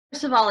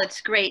First of all,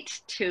 it's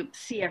great to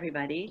see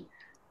everybody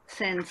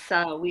since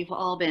we've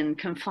all been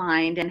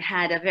confined and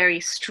had a very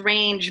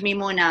strange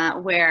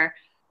Mimouna where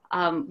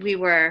we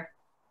were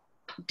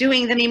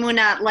doing the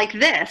Mimouna like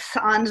this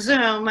on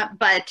Zoom,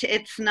 but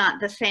it's not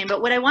the same.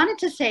 But what I wanted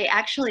to say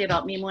actually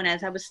about Mimouna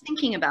as I was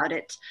thinking about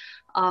it,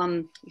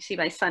 you see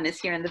my son is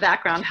here in the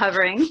background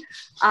hovering.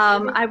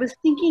 I was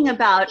thinking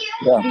about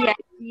the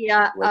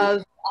idea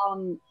of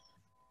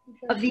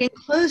the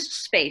enclosed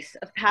space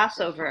of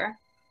Passover,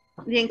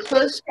 the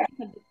enclosed space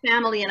of the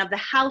family and of the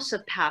house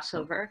of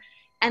Passover.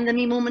 And the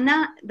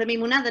Mimouna, the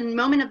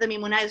moment of the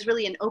Mimouna is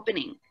really an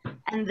opening,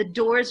 and the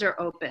doors are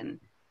open.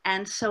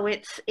 And so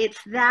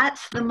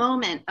that's the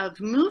moment of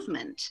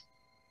movement,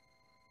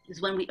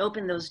 is when we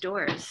open those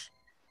doors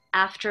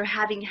after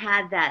having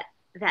had that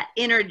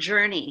inner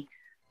journey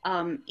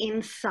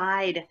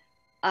inside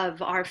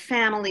of our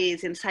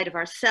families, inside of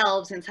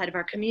ourselves, inside of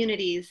our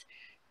communities.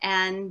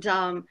 And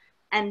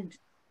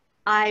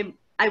I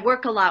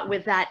work a lot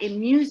with that in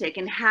music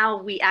and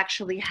how we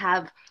actually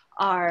have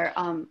our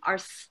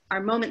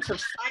moments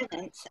of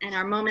silence and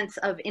our moments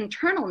of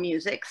internal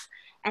musics,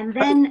 and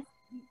then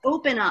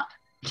open up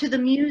to the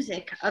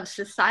music of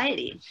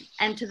society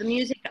and to the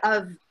music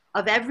of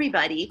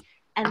everybody.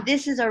 And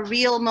this is a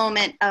real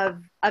moment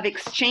of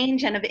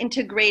exchange and of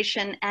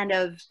integration and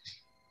of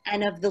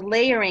the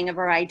layering of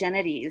our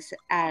identities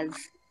as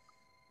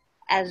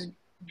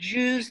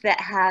Jews that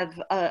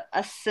have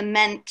a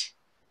cement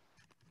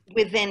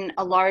within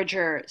a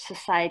larger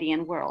society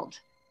and world.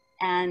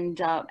 And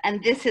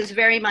this is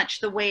very much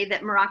the way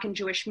that Moroccan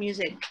Jewish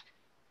music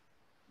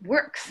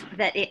works,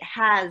 that it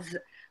has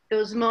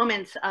those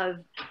moments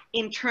of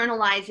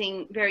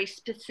internalizing very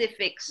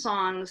specific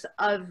songs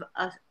of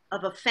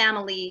a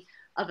family,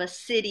 of a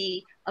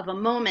city, of a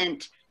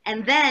moment.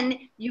 And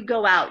then you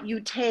go out,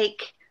 you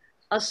take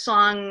a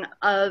song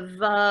of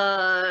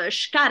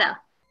Shkada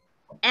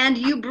and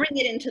you bring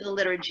it into the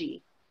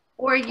liturgy,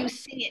 or you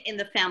sing it in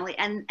the family.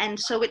 And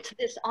so it's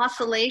this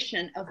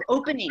oscillation of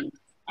opening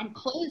and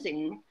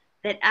closing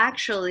that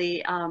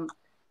actually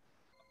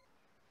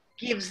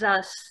gives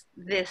us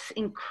this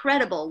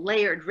incredible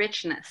layered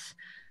richness.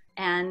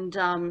 And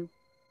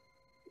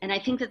I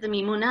think that the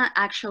Mimouna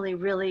actually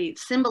really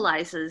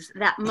symbolizes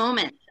that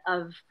moment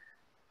of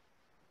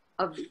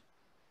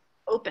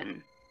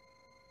open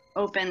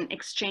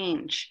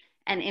exchange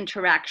and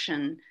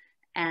interaction,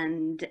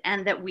 and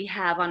that we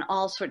have on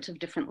all sorts of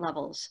different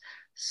levels.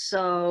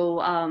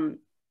 So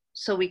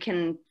so we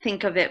can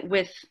think of it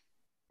with,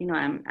 you know,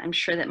 I'm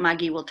sure that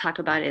Maggie will talk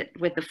about it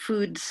with the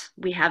foods.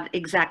 We have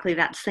exactly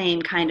that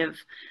same kind of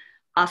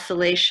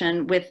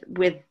oscillation with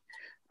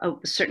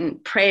certain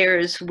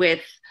prayers,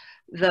 with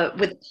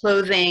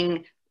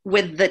clothing,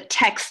 with the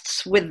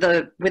texts, with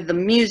the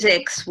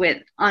musics,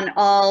 on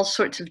all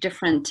sorts of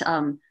different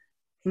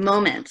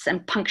moments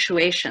and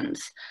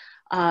punctuations.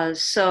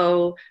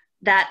 So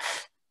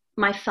that's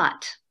my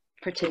thought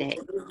for today.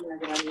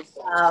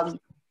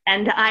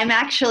 And I'm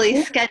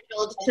actually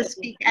scheduled to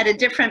speak at a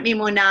different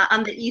Mimouna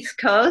on the East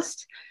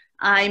Coast.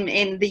 I'm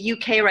in the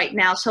UK right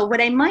now. So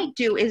what I might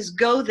do is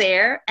go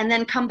there and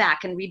then come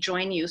back and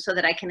rejoin you so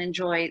that I can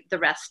enjoy the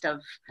rest of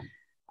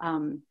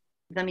the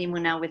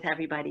Mimouna with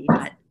everybody.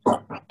 But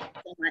thank you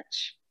so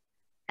much.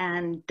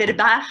 And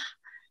Terbach,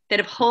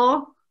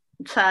 Terbho,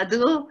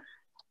 Tzadu,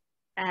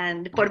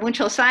 and por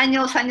muchos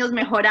años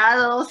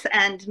mejorados,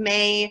 and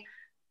may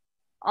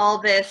all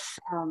this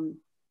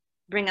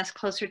bring us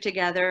closer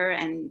together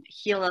and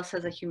heal us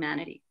as a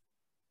humanity.